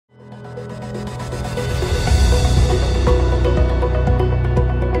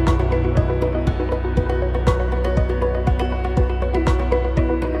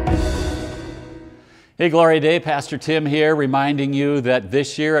Hey, Gloria Day, Pastor Tim here, reminding you that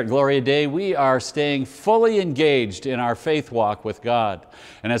this year at Gloria Day, we are staying fully engaged in our faith walk with God.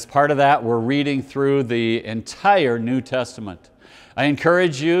 And as part of that, we're reading through the entire New Testament. I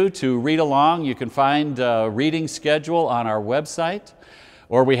encourage you to read along. You can find a reading schedule on our website,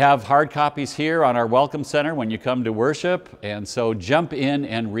 or we have hard copies here on our Welcome Center when you come to worship, and so jump in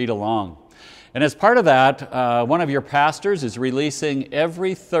and read along. And as part of that, one of your pastors is releasing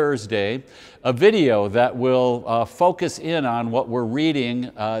every Thursday a video that will focus in on what we're reading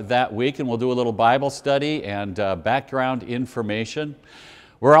that week, and we'll do a little Bible study and background information.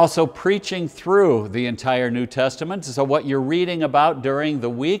 We're also preaching through the entire New Testament, so what you're reading about during the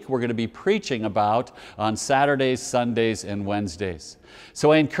week, we're going to be preaching about on Saturdays, Sundays, and Wednesdays.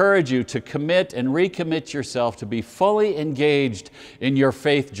 So I encourage you to commit and recommit yourself to be fully engaged in your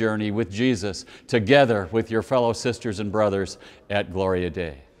faith journey with Jesus, together with your fellow sisters and brothers at Gloria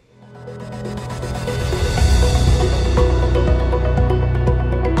Day.